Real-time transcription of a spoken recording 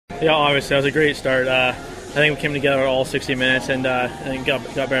Yeah, obviously that was a great start. I think we came together all 60 minutes and I think got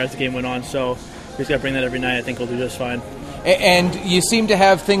better as the game went on. So we just got to bring that every night. I think we'll do just fine. And you seem to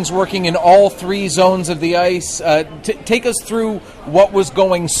have things working in all three zones of the ice. Take us through what was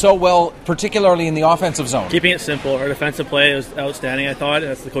going so well, particularly in the offensive zone. Keeping it simple. Our defensive play was outstanding, I thought.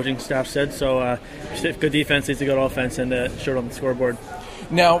 That's the coaching staff said. So good defense leads to good offense, and showed on the scoreboard.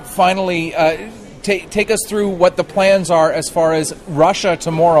 Now, finally, take us through what the plans are as far as Russia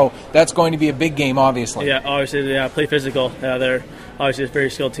tomorrow. That's going to be a big game, obviously. Yeah, obviously they play physical. They're obviously a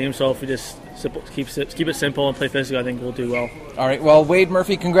very skilled team, so if we just keep it simple and play physical, I think we'll do well. All right, well, Wade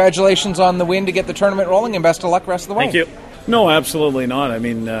Murphy, congratulations on the win to get the tournament rolling, and best of luck rest of the way. Thank you. No, absolutely not. I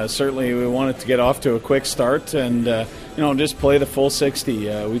mean, certainly we wanted to get off to a quick start and, just play the full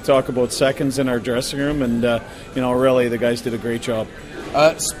 60. We talk about seconds in our dressing room, and, really the guys did a great job.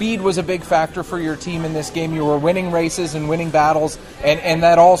 Speed was a big factor for your team in this game. You were winning races and winning battles, and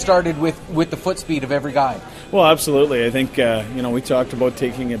that all started with the foot speed of every guy. Well, absolutely. I think, we talked about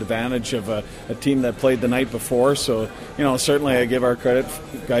taking advantage of a team that played the night before. So, certainly I give our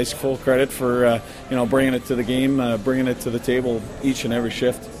guys full credit for, bringing it to the game, bringing it to the table each and every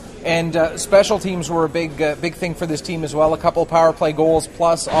shift. And special teams were a big thing for this team as well. A couple power play goals,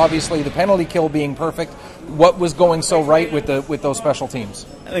 plus obviously the penalty kill being perfect. What was going so right with those special teams?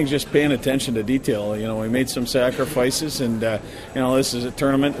 I think just paying attention to detail. We made some sacrifices, and this is a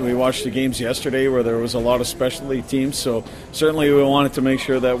tournament. We watched the games yesterday where there was a lot of specialty teams. So certainly we wanted to make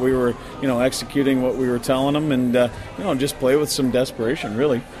sure that we were, executing what we were telling them, and just play with some desperation,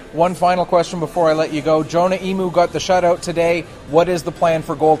 really. One final question before I let you go. Jonah Imoo got the shutout today. What is the plan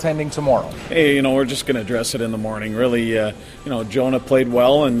for goaltending tomorrow? Hey, we're just going to address it in the morning. Really, Jonah played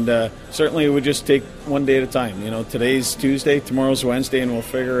well, and certainly we just take one day at a time. Today's Tuesday, tomorrow's Wednesday, and we'll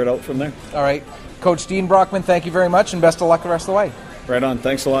figure it out from there. All right. Coach Dean Brockman, thank you very much, and best of luck the rest of the way. Right on.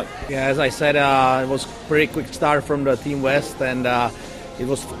 Thanks a lot. Yeah, as I said, it was a pretty quick start from the Team West, and it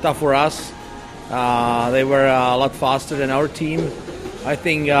was tough for us. They were a lot faster than our team. I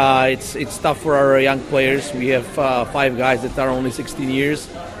think it's tough for our young players. We have 5 guys that are only 16 years,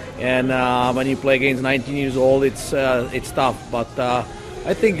 and when you play against 19 years old, it's tough. But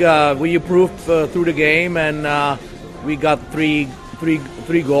I think we improved through the game, and we got three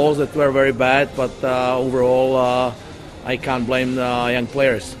goals that were very bad. But overall, I can't blame the young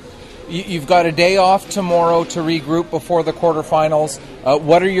players. You've got a day off tomorrow to regroup before the quarterfinals.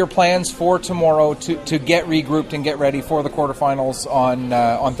 What are your plans for tomorrow to get regrouped and get ready for the quarterfinals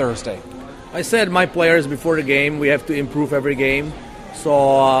on Thursday? I said my players before the game, we have to improve every game.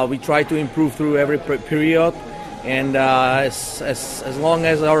 So we try to improve through every period. And as long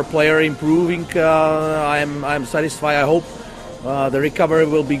as our player improving, I'm satisfied. I hope the recovery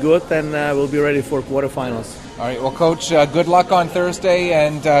will be good, and we'll be ready for quarterfinals. All right, well, Coach, good luck on Thursday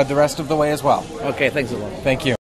and the rest of the way as well. Okay, thanks a lot. Thank you.